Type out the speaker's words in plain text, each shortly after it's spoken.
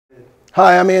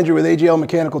Hi, I'm Andrew with AGL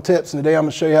Mechanical Tips, and today I'm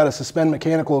going to show you how to suspend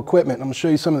mechanical equipment. I'm going to show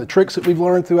you some of the tricks that we've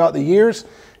learned throughout the years.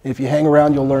 If you hang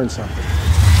around, you'll learn something.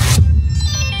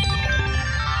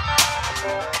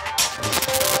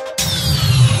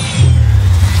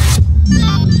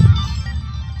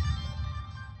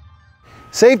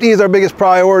 Safety is our biggest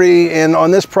priority, and on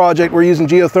this project we're using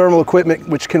geothermal equipment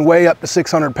which can weigh up to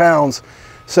 600 pounds.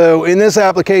 So in this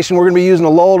application we're going to be using a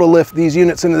lull to lift these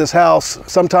units into this house.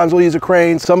 Sometimes we'll use a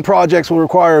crane, some projects will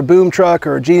require a boom truck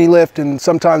or a genie lift, and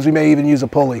sometimes we may even use a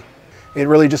pulley. It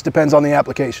really just depends on the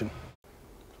application.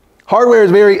 Hardware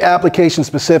is very application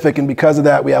specific, and because of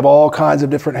that we have all kinds of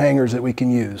different hangers that we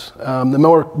can use.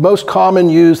 The most common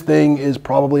used thing is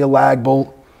probably a lag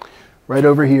bolt right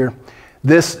over here.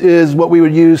 This is what we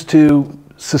would use to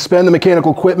suspend the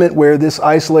mechanical equipment where this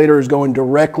isolator is going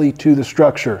directly to the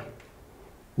structure.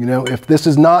 You know, if this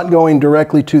is not going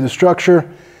directly to the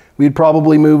structure, we'd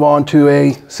probably move on to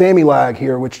a SAMI lag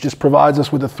here, which just provides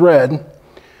us with a thread.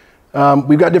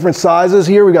 We've got different sizes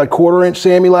here. We've got 1/4 inch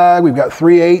SAMI lag, we've got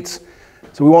 3/8.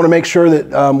 So we want to make sure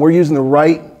that we're using the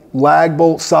right lag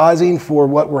bolt sizing for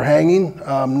what we're hanging.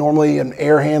 Normally an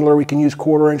air handler, we can use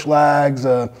 1/4 inch lags.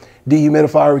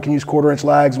 Dehumidifier, we can use 1/4 inch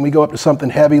lags, and we go up to something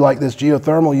heavy like this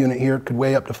geothermal unit here. It could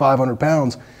weigh up to 500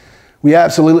 pounds. We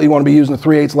absolutely want to be using a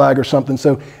 3/8 lag or something.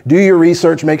 So do your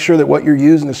research, make sure that what you're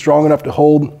using is strong enough to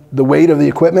hold the weight of the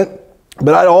equipment.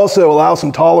 But I'd also allow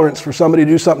some tolerance for somebody to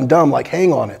do something dumb like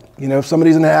hang on it. You know, if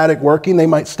somebody's in the attic working, they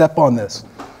might step on this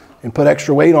and put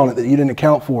extra weight on it that you didn't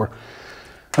account for.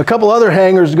 A couple other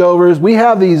hangers to go over is we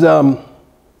have these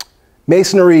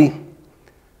masonry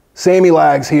SAMI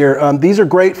lags here. These are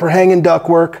great for hanging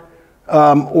ductwork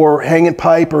or hanging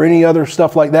pipe or any other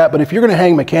stuff like that. But if you're going to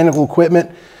hang mechanical equipment,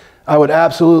 I would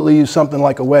absolutely use something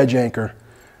like a wedge anchor.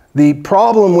 The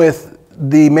problem with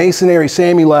the masonry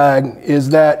SAMI lag is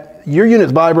that your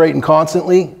unit's vibrating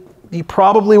constantly. You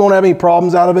probably won't have any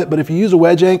problems out of it, but if you use a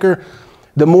wedge anchor,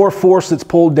 the more force that's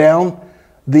pulled down,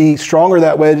 the stronger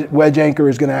that wedge anchor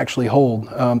is going to actually hold.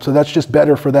 So that's just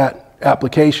better for that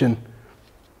application.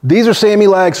 These are SAMI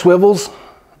lag swivels.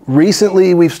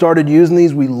 Recently we've started using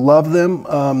these. We love them.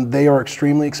 They are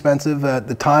extremely expensive. At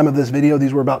the time of this video,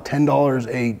 these were about $10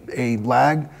 a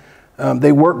lag.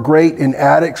 They work great in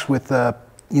attics with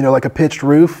you know, like a pitched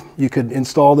roof. You could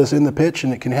install this in the pitch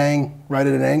and it can hang right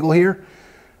at an angle here.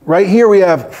 Right here we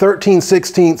have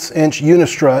 13/16 inch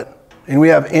unistrut, and we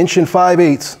have 1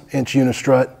 5/8 inch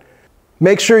unistrut.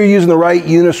 Make sure you're using the right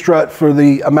unistrut for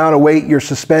the amount of weight you're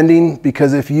suspending,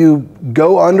 because if you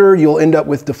go under, you'll end up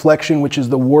with deflection, which is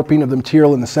the warping of the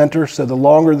material in the center. So the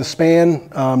longer the span,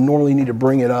 normally you need to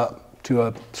bring it up to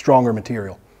a stronger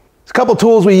material. There's a couple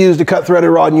tools we use to cut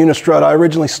threaded rod and unistrut. I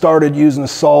originally started using a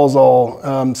Sawzall.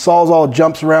 Sawzall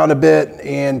jumps around a bit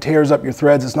and tears up your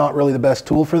threads. It's not really the best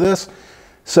tool for this.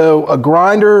 So a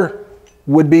grinder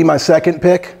would be my second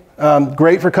pick.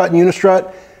 Great for cutting unistrut.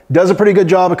 Does a pretty good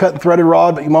job of cutting threaded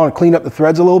rod, but you want to clean up the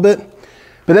threads a little bit.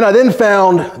 But then I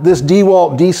found this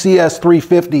DeWalt DCS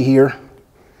 350 here.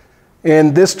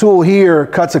 And this tool here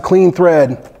cuts a clean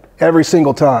thread every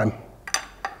single time.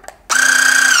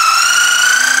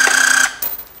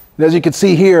 And as you can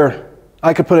see here,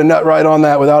 I could put a nut right on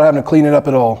that without having to clean it up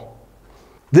at all.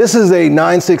 This is a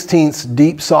 9/16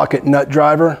 deep socket nut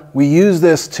driver. We use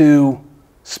this to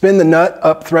spin the nut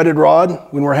up threaded rod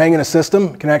when we're hanging a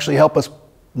system. It can actually help us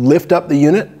lift up the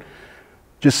unit.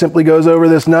 Just simply goes over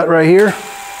this nut right here.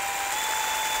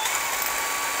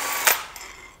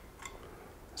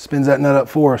 Spins that nut up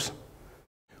for us.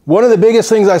 One of the biggest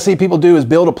things I see people do is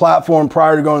build a platform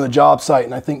prior to going to the job site,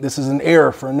 and I think this is an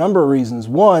error for a number of reasons.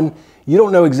 One, you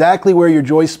don't know exactly where your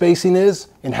joist spacing is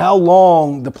and how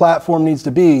long the platform needs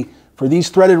to be for these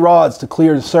threaded rods to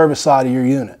clear the service side of your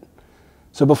unit.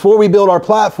 So before we build our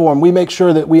platform, we make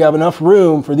sure that we have enough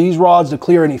room for these rods to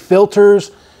clear any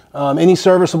filters, any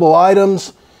serviceable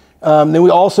items. Then we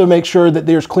also make sure that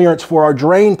there's clearance for our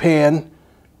drain pan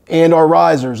and our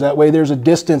risers. That way there's a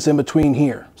distance in between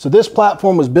here. So this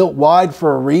platform was built wide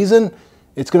for a reason.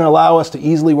 It's going to allow us to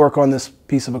easily work on this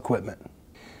piece of equipment.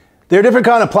 There are different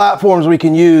kind of platforms we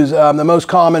can use. The most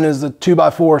common is the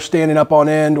 2x4 standing up on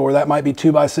end, or that might be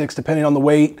 2x6 depending on the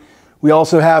weight. We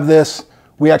also have this.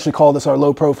 We actually call this our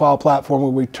low profile platform,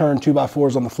 where we turn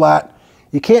 2x4s on the flat.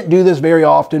 You can't do this very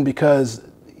often because,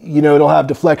 you know, it'll have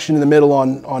deflection in the middle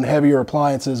on heavier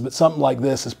appliances, but something like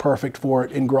this is perfect for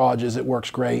it in garages. It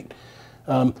works great.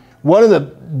 One of the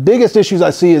biggest issues I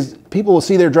see is people will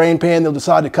see their drain pan, they'll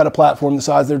decide to cut a platform the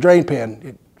size of their drain pan.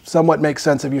 It somewhat makes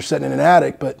sense if you're sitting in an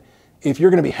attic, but if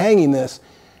you're going to be hanging this,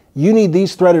 you need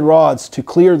these threaded rods to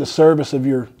clear the surface of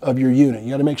your unit. You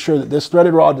got to make sure that this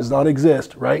threaded rod does not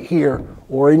exist right here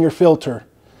or in your filter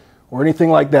or anything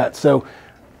like that. So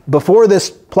before this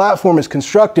platform is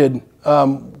constructed,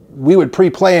 we would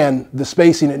pre-plan the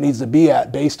spacing it needs to be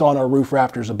at based on our roof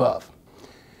rafters above.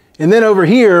 And then over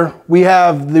here, we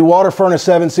have the Water Furnace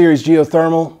 7 Series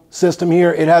geothermal system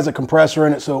here. It has a compressor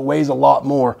in it, so it weighs a lot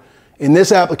more. In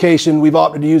this application, we've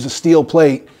opted to use a steel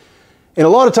plate. And a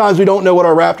lot of times we don't know what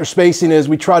our rafter spacing is.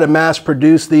 We try to mass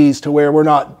produce these to where we're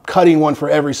not cutting one for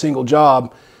every single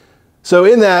job. So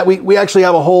in that, we actually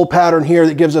have a hole pattern here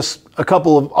that gives us a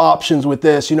couple of options with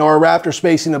this. You know, our rafter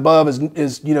spacing above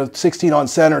is 16 on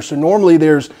center. So normally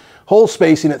there's hole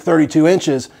spacing at 32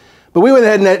 inches. But we went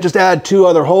ahead and just add 2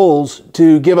 other holes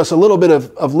to give us a little bit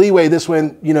of leeway this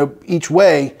way, each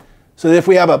way, so that if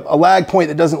we have a lag point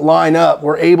that doesn't line up,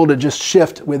 we're able to just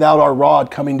shift without our rod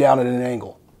coming down at an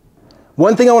angle.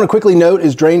 One thing I want to quickly note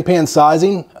is drain pan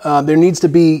sizing. There needs to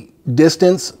be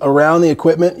distance around the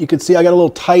equipment. You can see I got a little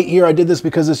tight here. I did this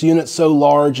because this unit's so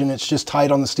large and it's just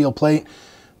tight on the steel plate.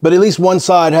 But at least one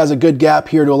side has a good gap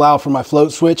here to allow for my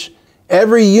float switch.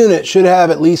 Every unit should have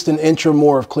at least an inch or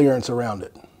more of clearance around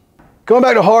it. Going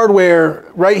back to hardware,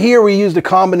 right here we used a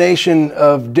combination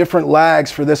of different lags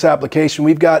for this application.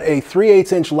 We've got a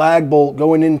 3/8 inch lag bolt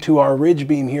going into our ridge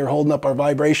beam here, holding up our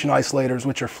vibration isolators,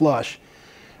 which are flush.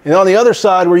 And on the other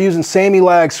side, we're using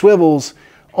semi-lag swivels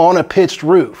on a pitched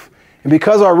roof. And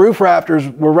because our roof rafters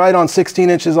were right on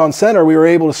 16 inches on center, we were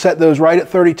able to set those right at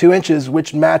 32 inches,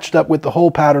 which matched up with the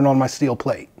hole pattern on my steel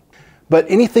plate. But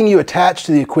anything you attach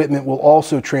to the equipment will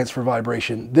also transfer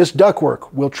vibration. This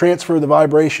ductwork will transfer the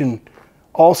vibration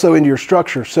also into your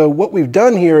structure. So what we've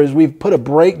done here is we've put a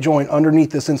brake joint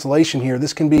underneath this insulation here.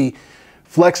 This can be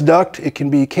flex duct, it can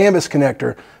be canvas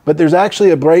connector, but there's actually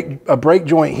a brake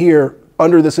joint here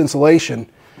under this insulation.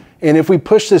 And if we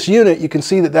push this unit, you can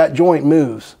see that joint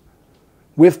moves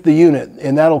with the unit,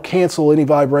 and that'll cancel any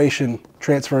vibration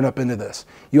transferring up into this.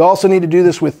 You also need to do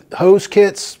this with hose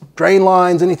kits, drain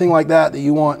lines, anything like that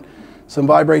you want some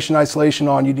vibration isolation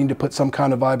on. You need to put some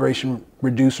kind of vibration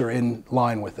reducer in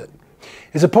line with it.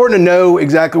 It's important to know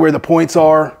exactly where the points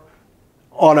are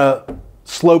on a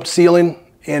sloped ceiling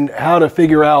and how to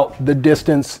figure out the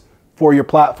distance for your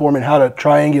platform and how to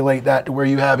triangulate that to where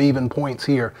you have even points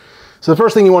here. So the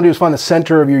first thing you want to do is find the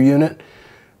center of your unit.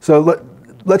 So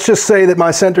let's just say that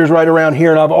my center is right around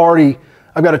here, and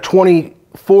I've got a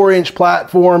 24-inch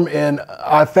platform, and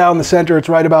I found the center. It's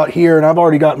right about here, and I've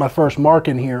already got my first mark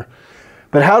in here.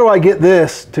 But how do I get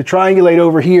this to triangulate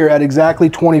over here at exactly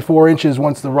 24 inches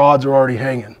once the rods are already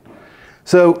hanging?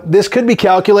 So this could be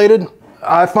calculated.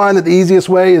 I find that the easiest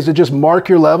way is to just mark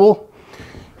your level.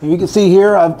 And you can see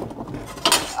here,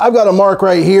 I've got a mark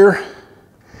right here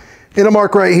and a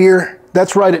mark right here.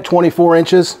 That's right at 24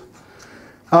 inches.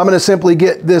 I'm going to simply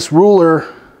get this ruler,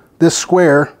 this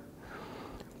square,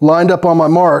 lined up on my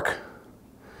mark.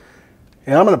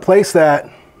 And I'm going to place that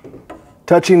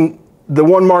touching the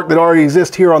one mark that already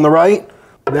exists here on the right.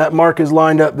 That mark is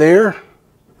lined up there.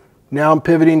 Now I'm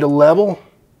pivoting to level.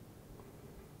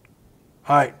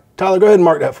 All right, Tyler, go ahead and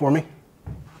mark that for me.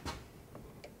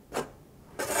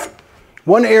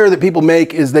 One error that people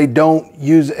make is they don't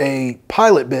use a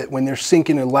pilot bit when they're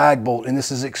sinking a lag bolt, and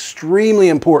this is extremely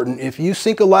important. If you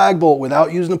sink a lag bolt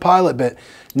without using a pilot bit,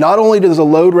 not only does a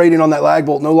load rating on that lag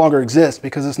bolt no longer exist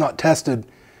because it's not tested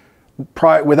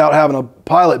without having a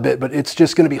pilot bit, but it's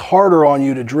just going to be harder on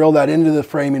you to drill that into the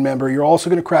framing member. You're also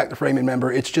going to crack the framing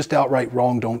member. It's just outright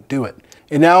wrong. Don't do it.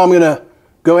 And now I'm going to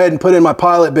go ahead and put in my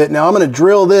pilot bit. Now I'm going to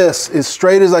drill this as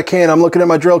straight as I can. I'm looking at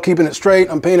my drill, keeping it straight.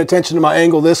 I'm paying attention to my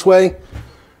angle this way.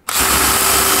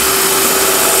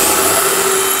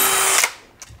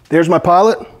 There's my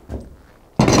pilot.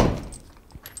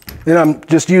 Then I'm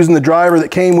just using the driver that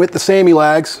came with the SAMI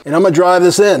lags, and I'm going to drive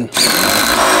this in.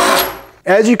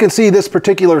 As you can see, this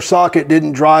particular socket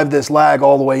didn't drive this lag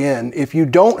all the way in. If you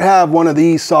don't have one of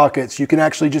these sockets, you can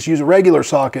actually just use a regular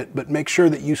socket, but make sure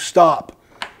that you stop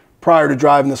prior to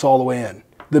driving this all the way in.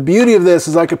 The beauty of this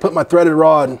is I could put my threaded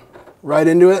rod right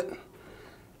into it,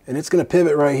 and it's going to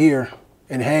pivot right here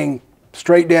and hang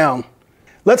straight down.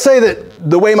 Let's say that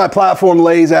the way my platform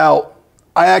lays out,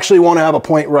 I actually want to have a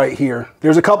point right here.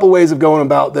 There's a couple ways of going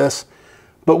about this,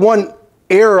 but one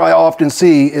error I often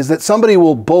see is that somebody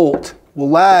will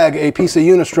lag a piece of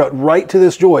unistrut right to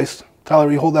this joist. Tyler,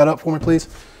 will you hold that up for me, please?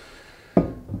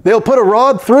 They'll put a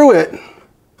rod through it,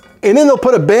 and then they'll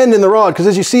put a bend in the rod, because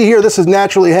as you see here, this is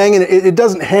naturally hanging. It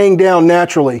doesn't hang down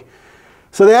naturally.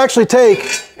 So they actually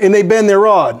take and they bend their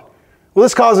rod. Well,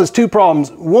 this causes two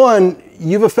problems. One,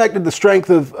 you've affected the strength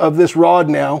of this rod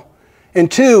now, And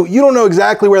two, you don't know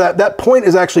exactly where that point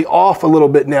is actually off a little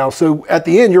bit now. So at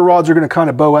the end, your rods are going to kind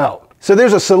of bow out. So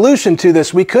there's a solution to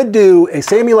this. We could do a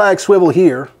semi-lag swivel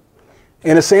here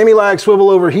and a semi-lag swivel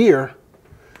over here.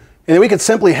 And then we could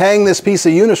simply hang this piece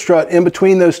of unistrut in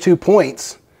between those 2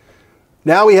 points.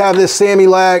 Now we have this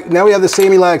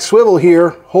semi-lag swivel here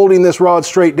holding this rod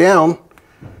straight down.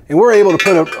 And we're able to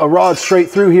put a rod straight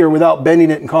through here without bending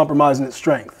it and compromising its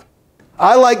strength.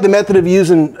 I like the method of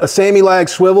using a semi-lag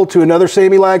swivel to another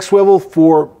semi-lag swivel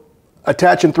for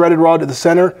attaching threaded rod to the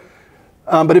center.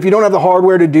 But if you don't have the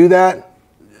hardware to do that,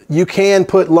 you can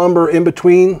put lumber in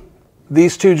between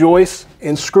these 2 joists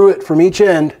and screw it from each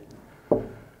end.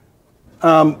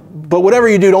 But whatever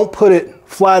you do, don't put it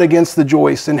flat against the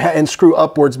joist and screw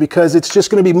upwards, because it's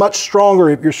just going to be much stronger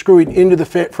if you're screwing into the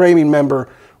framing member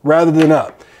rather than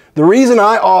up. The reason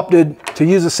I opted to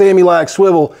use a semi-lag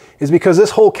swivel is because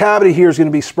this whole cavity here is going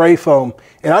to be spray foam,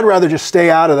 and I'd rather just stay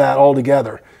out of that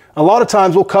altogether. A lot of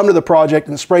times we'll come to the project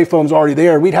and the spray foam's already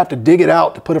there, and we'd have to dig it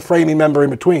out to put a framing member in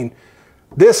between.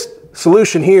 This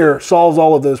solution here solves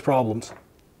all of those problems.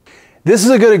 This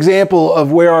is a good example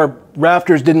of where our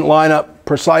rafters didn't line up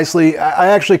precisely. I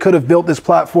actually could have built this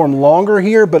platform longer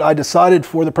here, but I decided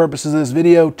for the purposes of this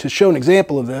video to show an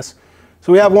example of this.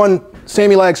 So we have one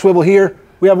semi-lag swivel here.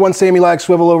 We have one semi-lag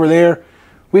swivel over there.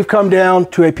 We've come down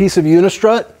to a piece of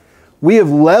unistrut. We have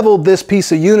leveled this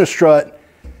piece of unistrut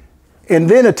and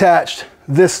then attached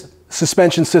this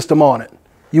suspension system on it.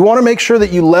 You want to make sure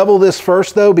that you level this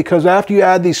first though, because after you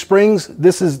add these springs,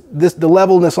 the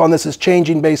levelness on this is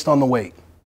changing based on the weight.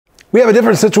 We have a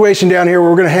different situation down here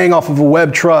where we're going to hang off of a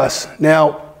web truss.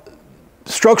 Now,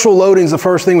 structural loading is the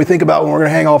first thing we think about when we're going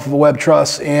to hang off of a web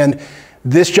truss, and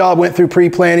this job went through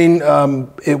pre-planning.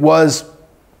 It was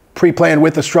pre-planned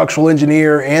with a structural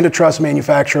engineer and a truss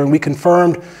manufacturer, and we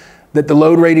confirmed that the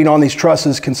load rating on these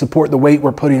trusses can support the weight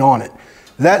we're putting on it.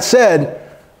 That said,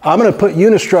 I'm going to put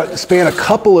unistrut to span a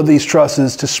couple of these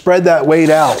trusses to spread that weight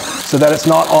out so that it's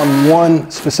not on one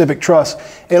specific truss.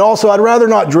 And also, I'd rather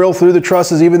not drill through the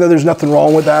trusses, even though there's nothing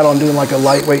wrong with that on doing like a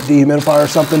lightweight dehumidifier or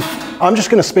something. I'm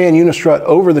just going to span unistrut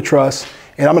over the truss,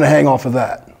 and I'm going to hang off of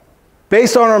that.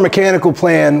 Based on our mechanical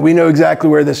plan, we know exactly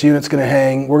where this unit's going to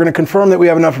hang. We're going to confirm that we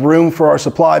have enough room for our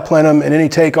supply plenum and any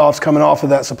takeoffs coming off of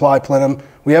that supply plenum.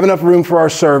 We have enough room for our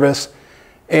service,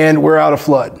 and we're out of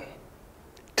flood.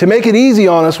 To make it easy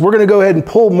on us, we're going to go ahead and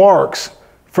pull marks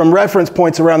from reference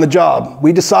points around the job.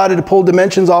 We decided to pull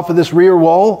dimensions off of this rear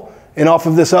wall and off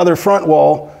of this other front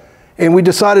wall, and we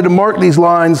decided to mark these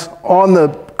lines on the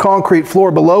concrete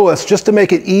floor below us just to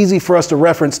make it easy for us to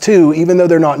reference to, even though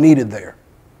they're not needed there.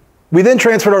 We then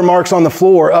transferred our marks on the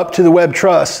floor up to the web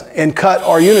truss and cut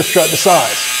our unistrut to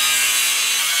size.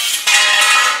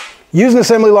 Using the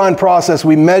assembly line process,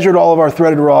 we measured all of our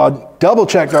threaded rod,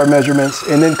 double-checked our measurements,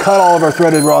 and then cut all of our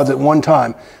threaded rods at one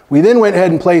time. We then went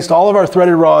ahead and placed all of our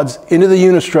threaded rods into the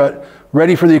unistrut,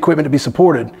 ready for the equipment to be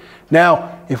supported.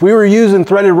 Now, if we were using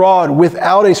threaded rod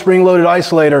without a spring-loaded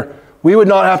isolator, we would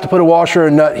not have to put a washer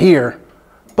and nut here.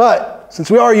 But since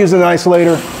we are using an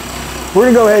isolator, we're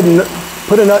going to go ahead and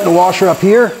put a nut and a washer up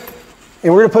here,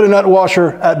 and we're going to put a nut and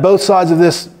washer at both sides of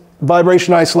this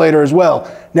vibration isolator as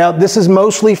well. Now, this is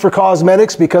mostly for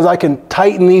cosmetics because I can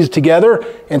tighten these together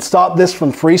and stop this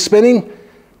from free spinning,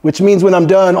 which means when I'm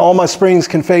done, all my springs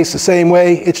can face the same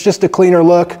way. It's just a cleaner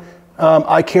look.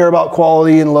 I care about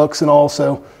quality and looks and all,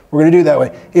 so we're going to do it that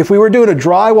way. If we were doing a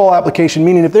drywall application,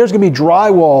 meaning if there's going to be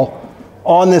drywall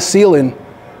on this ceiling,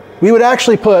 we would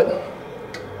actually put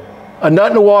a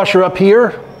nut and a washer up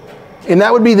here, and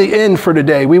that would be the end for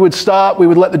today. We would stop, we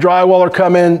would let the drywaller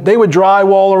come in, they would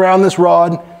drywall around this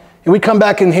rod, and we'd come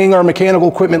back and hang our mechanical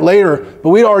equipment later, but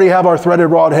we'd already have our threaded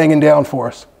rod hanging down for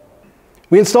us.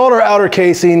 We installed our outer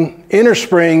casing, inner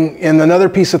spring, and another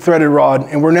piece of threaded rod,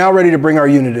 and we're now ready to bring our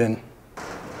unit in.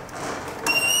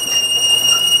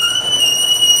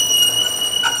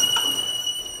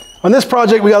 On this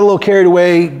project, we got a little carried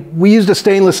away. We used a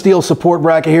stainless steel support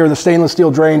bracket here, the stainless steel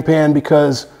drain pan,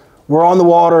 because we're on the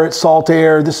water, it's salt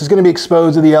air. This is going to be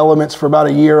exposed to the elements for about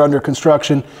a year under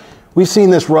construction. We've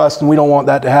seen this rust and we don't want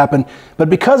that to happen. But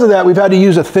because of that, we've had to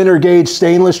use a thinner gauge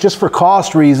stainless just for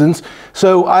cost reasons.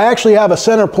 So I actually have a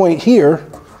center point here.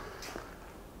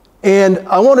 And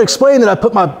I want to explain that I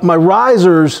put my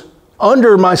risers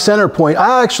under my center point.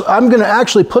 I'm going to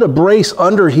actually put a brace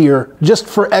under here just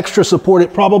for extra support.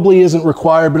 It probably isn't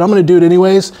required, but I'm going to do it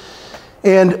anyways.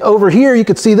 And over here, you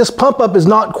can see this pump up is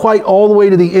not quite all the way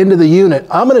to the end of the unit.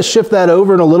 I'm going to shift that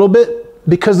over in a little bit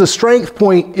because the strength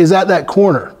point is at that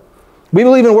corner. We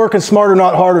believe in working smarter,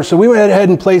 not harder. So we went ahead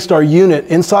and placed our unit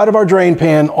inside of our drain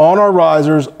pan, on our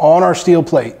risers, on our steel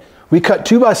plate. We cut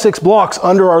 2x6 blocks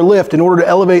under our lift in order to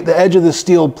elevate the edge of the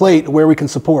steel plate where we can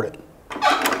support it.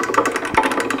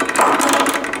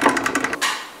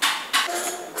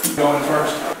 Going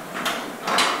first.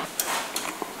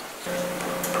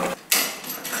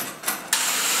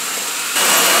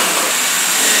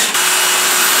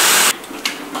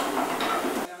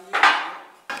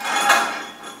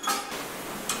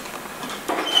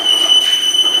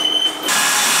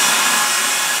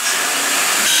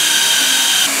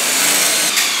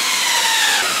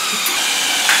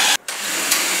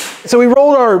 So we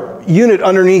rolled our unit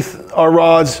underneath our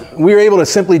rods. We were able to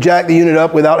simply jack the unit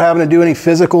up without having to do any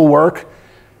physical work.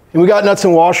 And we got nuts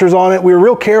and washers on it. We were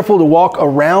real careful to walk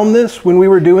around this when we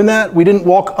were doing that. We didn't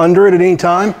walk under it at any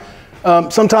time.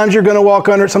 Sometimes you're gonna walk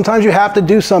under it. Sometimes you have to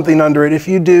do something under it. If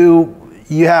you do,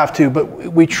 you have to, but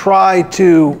we try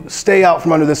to stay out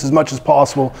from under this as much as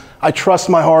possible. I trust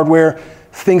my hardware.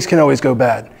 Things can always go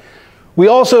bad. We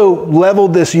also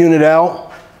leveled this unit out.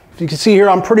 You can see here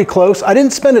I'm pretty close. I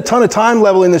didn't spend a ton of time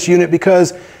leveling this unit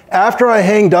because after I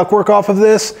hang ductwork off of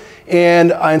this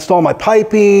and I install my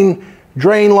piping,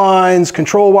 drain lines,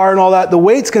 control wire and all that, the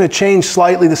weight's gonna change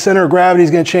slightly, the center of gravity is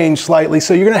gonna change slightly,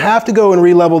 so you're gonna have to go and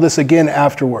re-level this again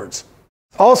afterwards.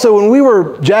 Also, when we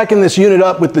were jacking this unit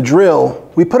up with the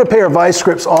drill, we put a pair of vice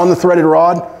grips on the threaded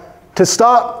rod to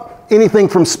stop anything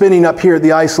from spinning up here at the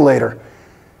isolator.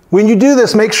 When you do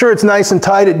this, make sure it's nice and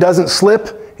tight, it doesn't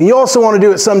slip. And you also want to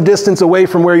do it some distance away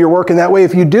from where you're working. That way,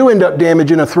 if you do end up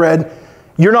damaging a thread,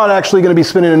 you're not actually going to be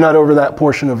spinning a nut over that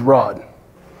portion of rod.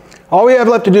 All we have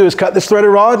left to do is cut this threaded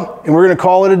rod, and we're going to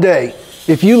call it a day.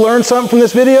 If you learned something from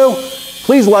this video,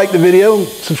 please like the video,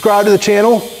 subscribe to the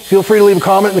channel. Feel free to leave a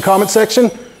comment in the comment section.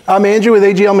 I'm Andrew with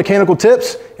AGL Mechanical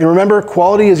Tips, and remember,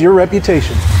 quality is your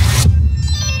reputation.